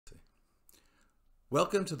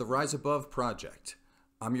Welcome to the Rise Above Project.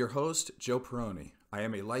 I'm your host, Joe Perroni. I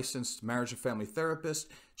am a licensed marriage and family therapist,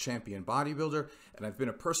 champion bodybuilder, and I've been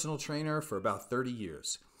a personal trainer for about 30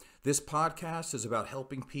 years. This podcast is about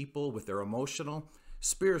helping people with their emotional,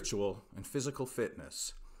 spiritual, and physical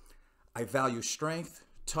fitness. I value strength,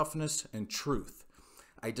 toughness, and truth.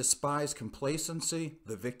 I despise complacency,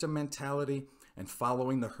 the victim mentality, and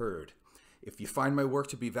following the herd. If you find my work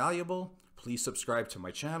to be valuable, please subscribe to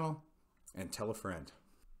my channel and tell a friend.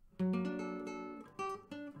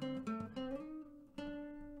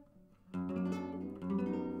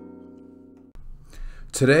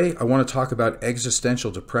 Today, I want to talk about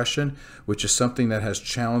existential depression, which is something that has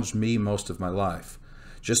challenged me most of my life.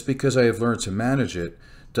 Just because I have learned to manage it,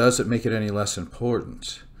 doesn't make it any less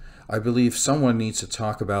important. I believe someone needs to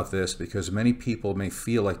talk about this because many people may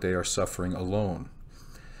feel like they are suffering alone.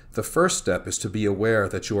 The first step is to be aware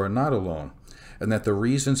that you are not alone, and that the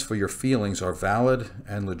reasons for your feelings are valid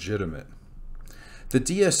and legitimate. The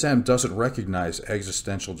DSM doesn't recognize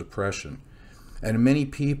existential depression, and many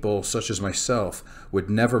people, such as myself, would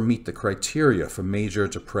never meet the criteria for major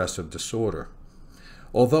depressive disorder.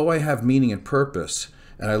 Although I have meaning and purpose,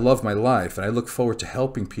 and I love my life, and I look forward to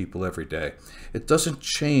helping people every day, it doesn't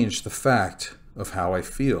change the fact of how I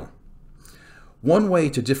feel. One way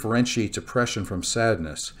to differentiate depression from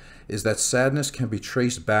sadness is that sadness can be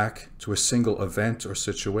traced back to a single event or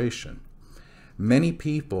situation. Many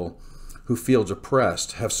people who feel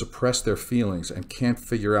depressed have suppressed their feelings and can't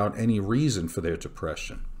figure out any reason for their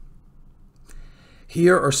depression.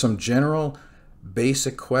 Here are some general,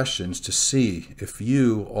 basic questions to see if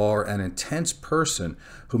you are an intense person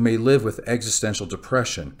who may live with existential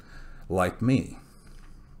depression, like me.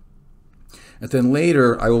 And then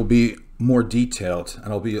later, I will be more detailed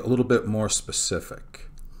and I'll be a little bit more specific.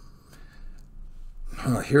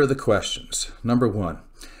 Here are the questions. Number one,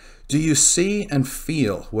 do you see and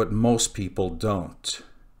feel what most people don't?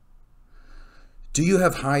 Do you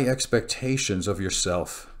have high expectations of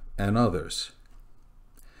yourself and others?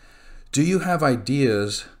 Do you have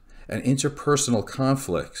ideas and interpersonal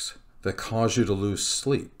conflicts that cause you to lose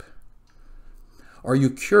sleep? Are you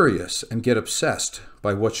curious and get obsessed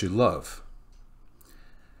by what you love?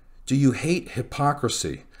 Do you hate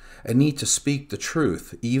hypocrisy and need to speak the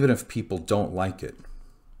truth even if people don't like it?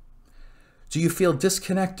 Do you feel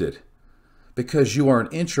disconnected because you are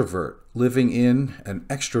an introvert living in an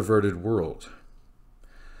extroverted world?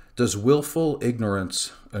 Does willful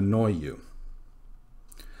ignorance annoy you?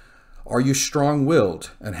 Are you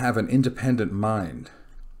strong-willed and have an independent mind?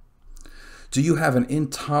 Do you have an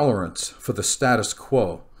intolerance for the status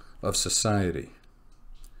quo of society?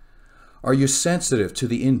 Are you sensitive to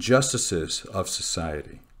the injustices of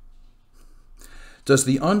society? Does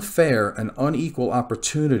the unfair and unequal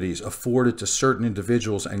opportunities afforded to certain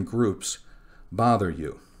individuals and groups bother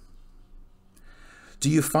you?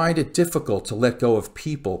 Do you find it difficult to let go of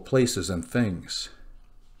people, places, and things?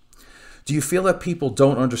 Do you feel that people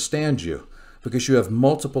don't understand you because you have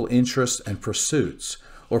multiple interests and pursuits,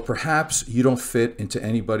 or perhaps you don't fit into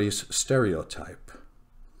anybody's stereotype?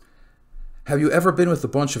 Have you ever been with a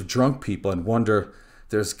bunch of drunk people and wonder,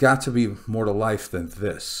 there's got to be more to life than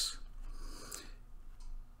this?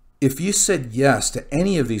 If you said yes to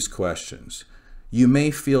any of these questions, you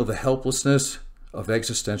may feel the helplessness of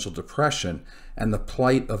existential depression and the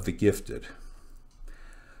plight of the gifted.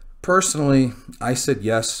 Personally, I said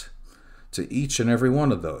yes to each and every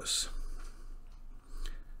one of those.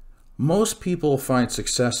 Most people find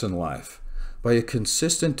success in life by a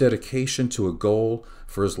consistent dedication to a goal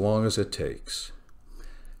for as long as it takes.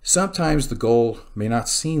 Sometimes the goal may not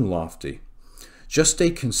seem lofty. Just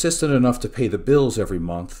stay consistent enough to pay the bills every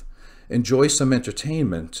month, enjoy some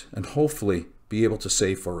entertainment, and hopefully be able to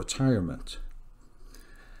save for retirement.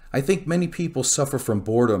 I think many people suffer from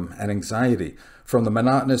boredom and anxiety from the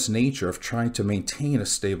monotonous nature of trying to maintain a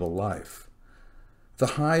stable life.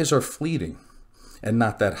 The highs are fleeting and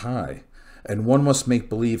not that high, and one must make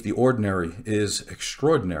believe the ordinary is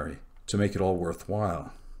extraordinary to make it all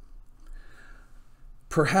worthwhile.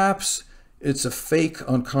 Perhaps it's a fake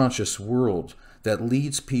unconscious world that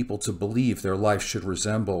leads people to believe their life should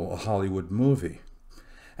resemble a Hollywood movie.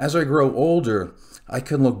 As I grow older, I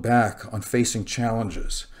can look back on facing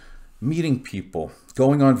challenges, meeting people,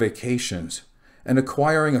 going on vacations, and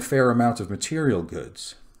acquiring a fair amount of material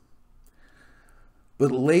goods.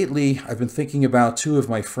 But lately, I've been thinking about two of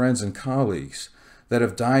my friends and colleagues that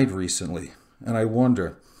have died recently, and I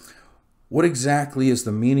wonder, what exactly is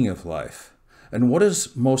the meaning of life? And what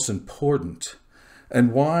is most important?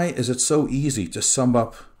 And why is it so easy to sum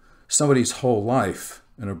up somebody's whole life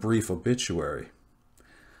in a brief obituary?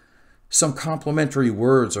 Some complimentary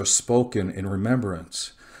words are spoken in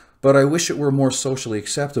remembrance, but I wish it were more socially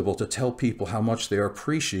acceptable to tell people how much they are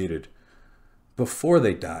appreciated before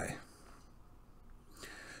they die.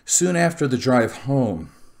 Soon after the drive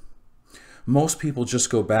home, most people just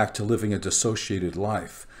go back to living a dissociated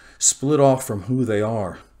life, split off from who they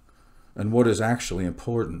are and what is actually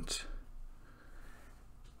important.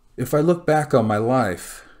 If I look back on my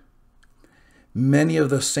life, many of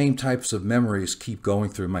the same types of memories keep going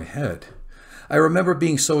through my head. I remember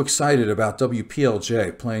being so excited about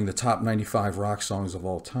WPLJ playing the top 95 rock songs of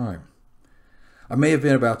all time. I may have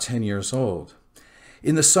been about 10 years old.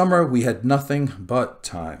 In the summer, we had nothing but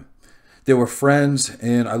time. There were friends,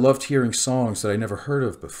 and I loved hearing songs that I never heard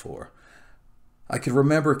of before. I could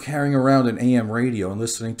remember carrying around an AM radio and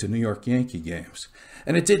listening to New York Yankee games.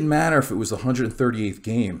 And it didn't matter if it was the 138th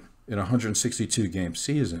game in a 162-game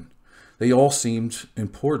season. They all seemed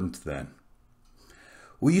important then.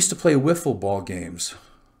 We used to play wiffle ball games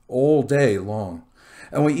all day long,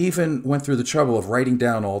 and we even went through the trouble of writing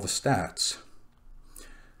down all the stats.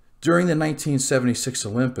 During the 1976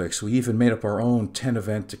 Olympics, we even made up our own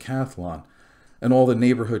 10-event decathlon, and all the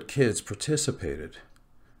neighborhood kids participated.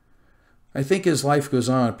 I think as life goes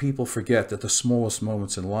on, people forget that the smallest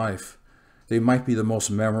moments in life, they might be the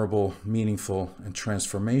most memorable, meaningful, and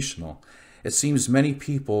transformational. It seems many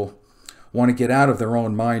people want to get out of their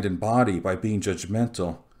own mind and body by being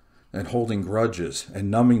judgmental and holding grudges and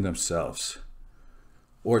numbing themselves,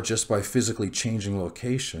 or just by physically changing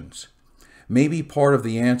locations. Maybe part of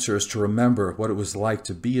the answer is to remember what it was like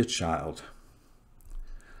to be a child,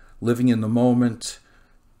 living in the moment,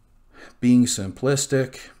 being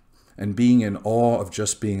simplistic, and being in awe of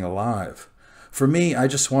just being alive. For me, I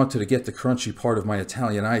just wanted to get the crunchy part of my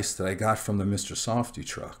Italian ice that I got from the Mr. Softy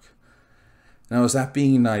truck. Now, is that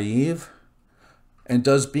being naive? And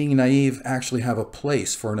does being naive actually have a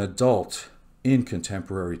place for an adult in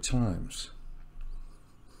contemporary times?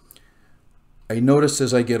 I notice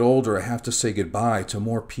as I get older, I have to say goodbye to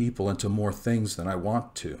more people and to more things than I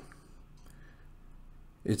want to.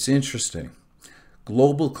 It's interesting.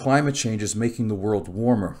 Global climate change is making the world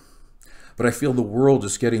warmer, but I feel the world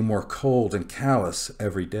is getting more cold and callous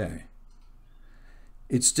every day.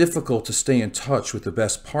 It's difficult to stay in touch with the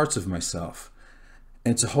best parts of myself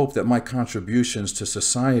and to hope that my contributions to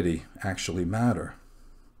society actually matter.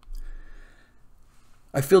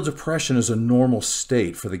 I feel depression is a normal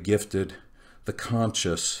state for the gifted, the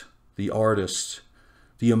conscious, the artist,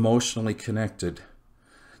 the emotionally connected,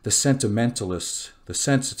 the sentimentalists, the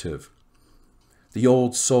sensitive, the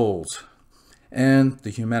old souls, and the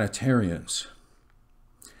humanitarians.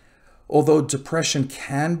 Although depression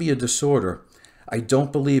can be a disorder, I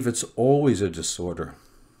don't believe it's always a disorder.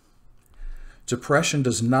 Depression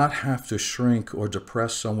does not have to shrink or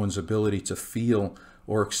depress someone's ability to feel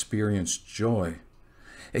or experience joy.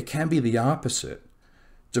 It can be the opposite.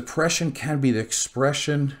 Depression can be the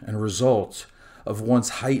expression and result of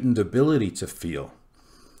one's heightened ability to feel.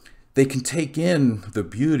 They can take in the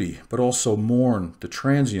beauty, but also mourn the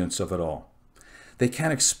transience of it all. They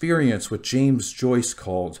can experience what James Joyce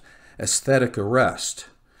called aesthetic arrest,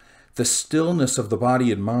 the stillness of the body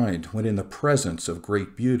and mind when in the presence of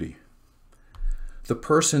great beauty. The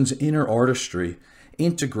person's inner artistry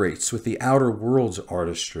integrates with the outer world's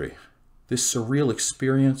artistry. This surreal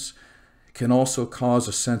experience can also cause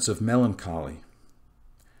a sense of melancholy.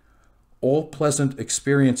 All pleasant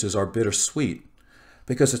experiences are bittersweet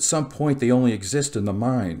because at some point they only exist in the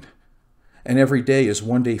mind, and every day is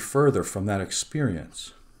one day further from that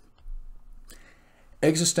experience.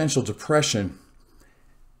 Existential depression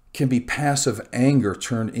can be passive anger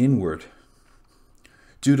turned inward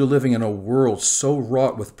due to living in a world so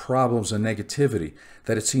wrought with problems and negativity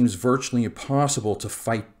that it seems virtually impossible to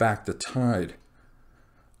fight back the tide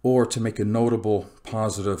or to make a notable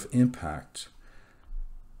positive impact.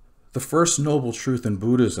 The first noble truth in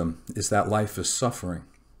Buddhism is that life is suffering.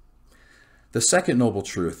 The second noble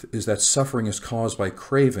truth is that suffering is caused by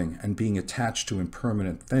craving and being attached to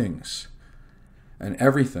impermanent things, and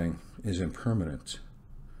everything is impermanent.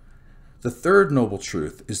 The third noble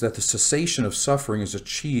truth is that the cessation of suffering is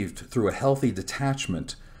achieved through a healthy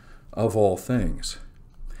detachment of all things.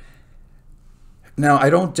 Now,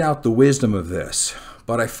 I don't doubt the wisdom of this,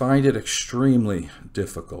 but I find it extremely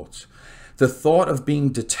difficult. The thought of being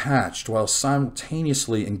detached while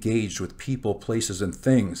simultaneously engaged with people, places, and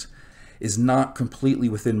things is not completely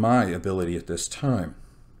within my ability at this time.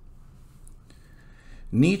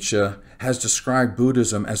 Nietzsche has described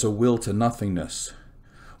Buddhism as a will to nothingness,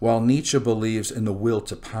 while Nietzsche believes in the will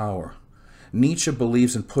to power. Nietzsche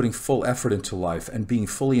believes in putting full effort into life and being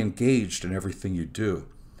fully engaged in everything you do.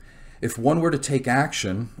 If one were to take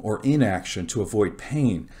action or inaction to avoid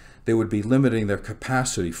pain, they would be limiting their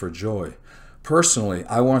capacity for joy. Personally,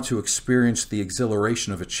 I want to experience the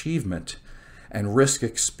exhilaration of achievement and risk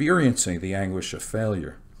experiencing the anguish of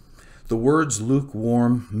failure. The words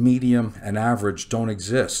lukewarm, medium, and average don't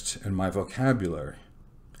exist in my vocabulary.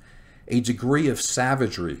 A degree of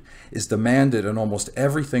savagery is demanded in almost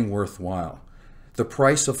everything worthwhile. The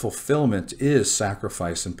price of fulfillment is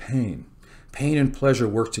sacrifice and pain. Pain and pleasure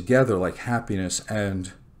work together like happiness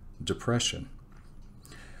and depression.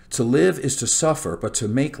 To live is to suffer, but to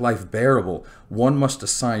make life bearable, one must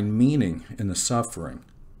assign meaning in the suffering.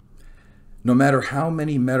 No matter how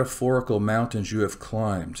many metaphorical mountains you have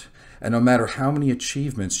climbed, and no matter how many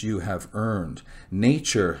achievements you have earned,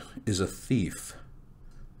 nature is a thief.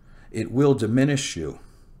 It will diminish you.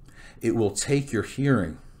 It will take your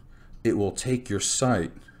hearing. It will take your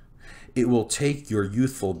sight. It will take your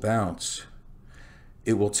youthful bounce.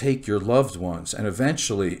 It will take your loved ones, and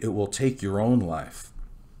eventually it will take your own life.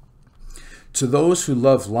 To those who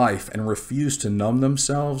love life and refuse to numb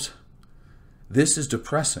themselves, this is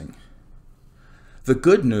depressing. The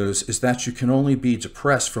good news is that you can only be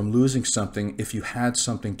depressed from losing something if you had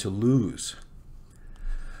something to lose.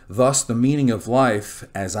 Thus, the meaning of life,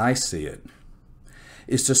 as I see it,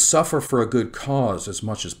 is to suffer for a good cause as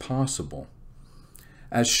much as possible.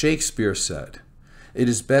 As Shakespeare said, it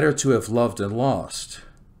is better to have loved and lost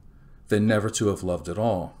than never to have loved at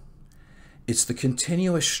all. It's the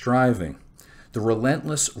continuous striving, the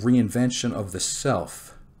relentless reinvention of the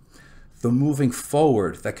self, the moving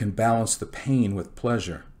forward that can balance the pain with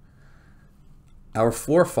pleasure. Our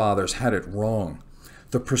forefathers had it wrong.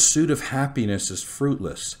 The pursuit of happiness is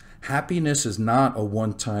fruitless. Happiness is not a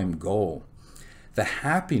one-time goal. The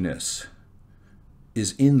happiness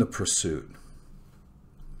is in the pursuit.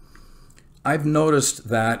 I've noticed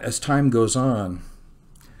that as time goes on,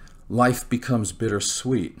 life becomes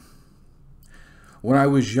bittersweet. When I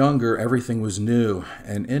was younger, everything was new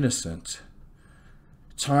and innocent.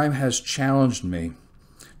 Time has challenged me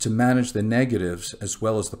to manage the negatives as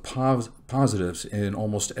well as the positives in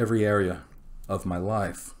almost every area of my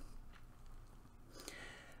life.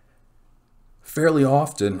 Fairly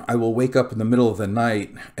often, I will wake up in the middle of the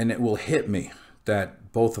night and it will hit me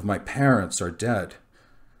that both of my parents are dead,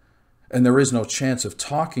 and there is no chance of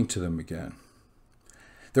talking to them again.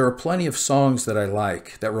 There are plenty of songs that I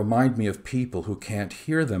like that remind me of people who can't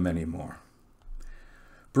hear them anymore.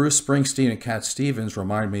 Bruce Springsteen and Cat Stevens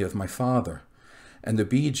remind me of my father, and the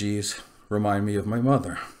Bee Gees remind me of my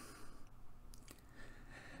mother.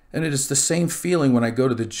 And it is the same feeling when I go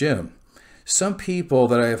to the gym. Some people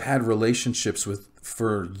that I have had relationships with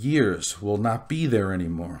for years will not be there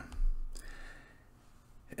anymore.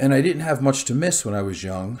 And I didn't have much to miss when I was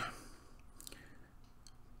young,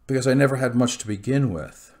 because I never had much to begin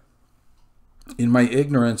with. In my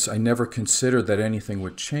ignorance, I never considered that anything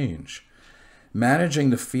would change. Managing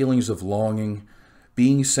the feelings of longing,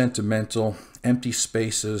 being sentimental, empty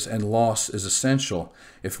spaces, and loss is essential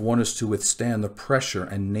if one is to withstand the pressure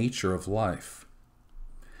and nature of life.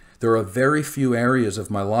 There are very few areas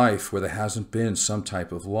of my life where there hasn't been some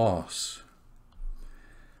type of loss.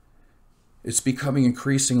 It's becoming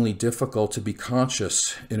increasingly difficult to be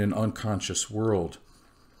conscious in an unconscious world.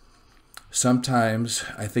 Sometimes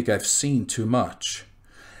I think I've seen too much.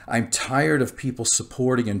 I'm tired of people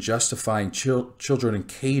supporting and justifying children in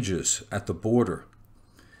cages at the border.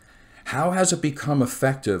 How has it become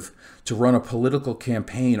effective to run a political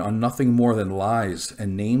campaign on nothing more than lies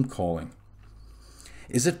and name-calling?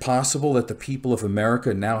 Is it possible that the people of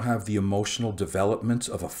America now have the emotional development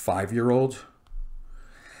of a 5-year-old?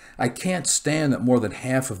 I can't stand that more than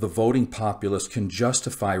half of the voting populace can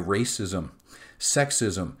justify racism,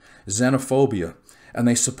 sexism, xenophobia, and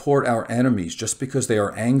they support our enemies just because they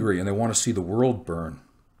are angry and they want to see the world burn.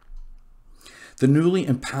 The newly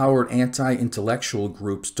empowered anti-intellectual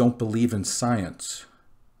groups don't believe in science.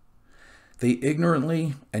 They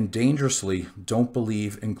ignorantly and dangerously don't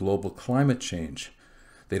believe in global climate change.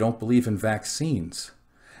 They don't believe in vaccines.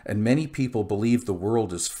 And many people believe the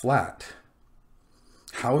world is flat.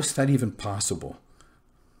 How is that even possible?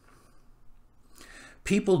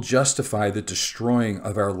 People justify the destroying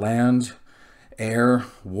of our land, air,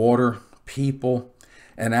 water, people,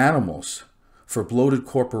 and animals for bloated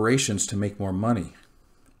corporations to make more money.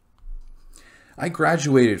 I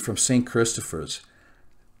graduated from St. Christopher's.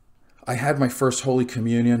 I had my first Holy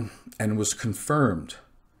Communion and was confirmed.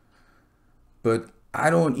 But I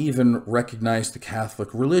don't even recognize the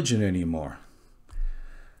Catholic religion anymore.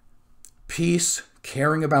 Peace,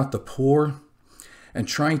 caring about the poor, and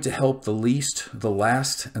trying to help the least, the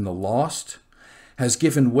last, and the lost has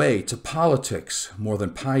given way to politics more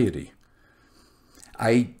than piety.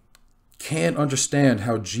 I can't understand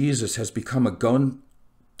how Jesus has become a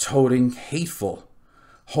gun-toting, hateful,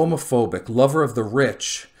 homophobic, lover of the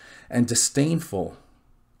rich, and disdainful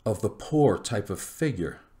of the poor type of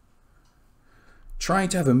figure. Trying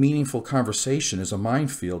to have a meaningful conversation is a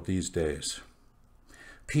minefield these days.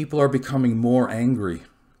 People are becoming more angry,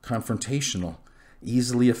 confrontational,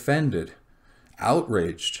 easily offended,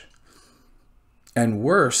 outraged. And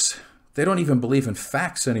worse, they don't even believe in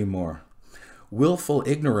facts anymore. Willful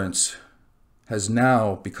ignorance has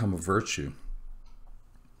now become a virtue.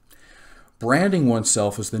 Branding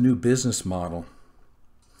oneself as the new business model.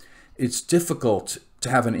 It's difficult to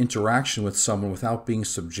have an interaction with someone without being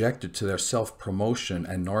subjected to their self-promotion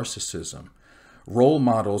and narcissism. Role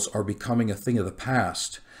models are becoming a thing of the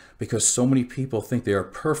past because so many people think they are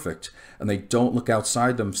perfect and they don't look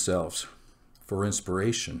outside themselves for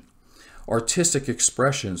inspiration. Artistic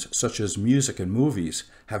expressions such as music and movies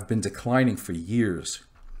have been declining for years.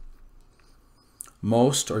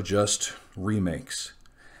 Most are just remakes.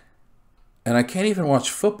 And I can't even watch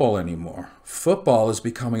football anymore. Football is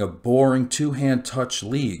becoming a boring two-hand touch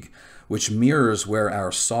league, which mirrors where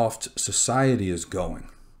our soft society is going.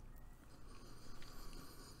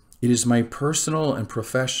 It is my personal and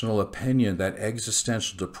professional opinion that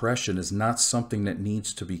existential depression is not something that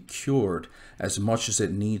needs to be cured as much as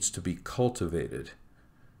it needs to be cultivated.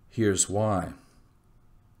 Here's why.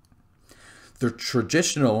 The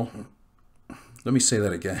traditional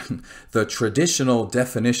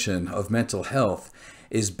definition of mental health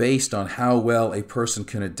is based on how well a person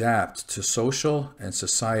can adapt to social and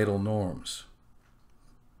societal norms.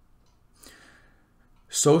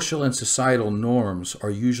 Social and societal norms are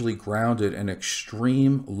usually grounded in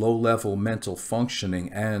extreme low-level mental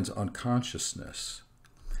functioning and unconsciousness.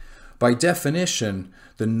 By definition,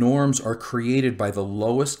 the norms are created by the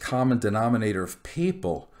lowest common denominator of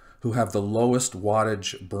people who have the lowest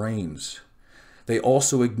wattage brains. They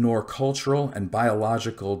also ignore cultural and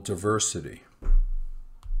biological diversity.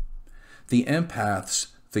 The empaths,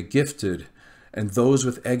 the gifted, and those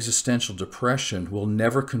with existential depression will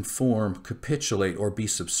never conform, capitulate, or be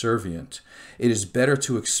subservient. It is better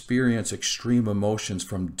to experience extreme emotions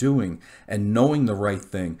from doing and knowing the right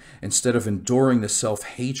thing instead of enduring the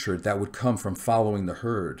self-hatred that would come from following the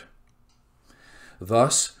herd.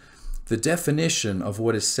 Thus, the definition of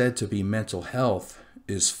what is said to be mental health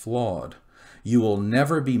is flawed. You will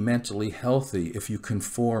never be mentally healthy if you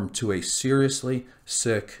conform to a seriously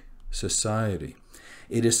sick society.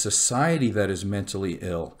 It is society that is mentally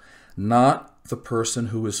ill, not the person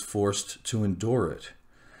who is forced to endure it.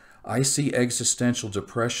 I see existential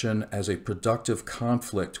depression as a productive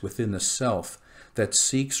conflict within the self that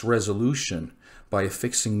seeks resolution by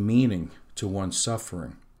affixing meaning to one's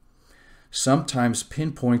suffering. Sometimes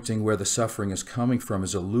pinpointing where the suffering is coming from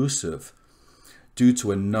is elusive due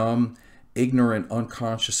to a numb, ignorant,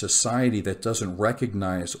 unconscious society that doesn't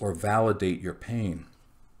recognize or validate your pain.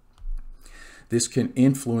 This can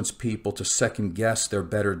influence people to second-guess their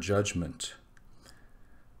better judgment.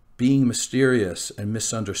 Being mysterious and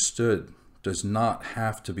misunderstood does not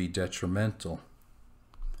have to be detrimental.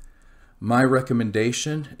 My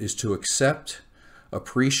recommendation is to accept,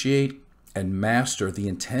 appreciate, and master the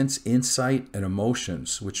intense insight and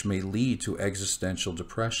emotions which may lead to existential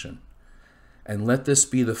depression. And let this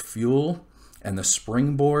be the fuel and the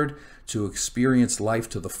springboard to experience life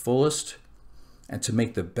to the fullest and to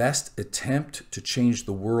make the best attempt to change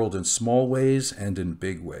the world in small ways and in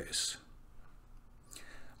big ways.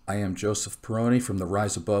 I am Joseph Perroni from the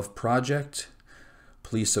Rise Above Project.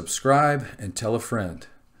 Please subscribe and tell a friend.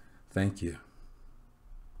 Thank you.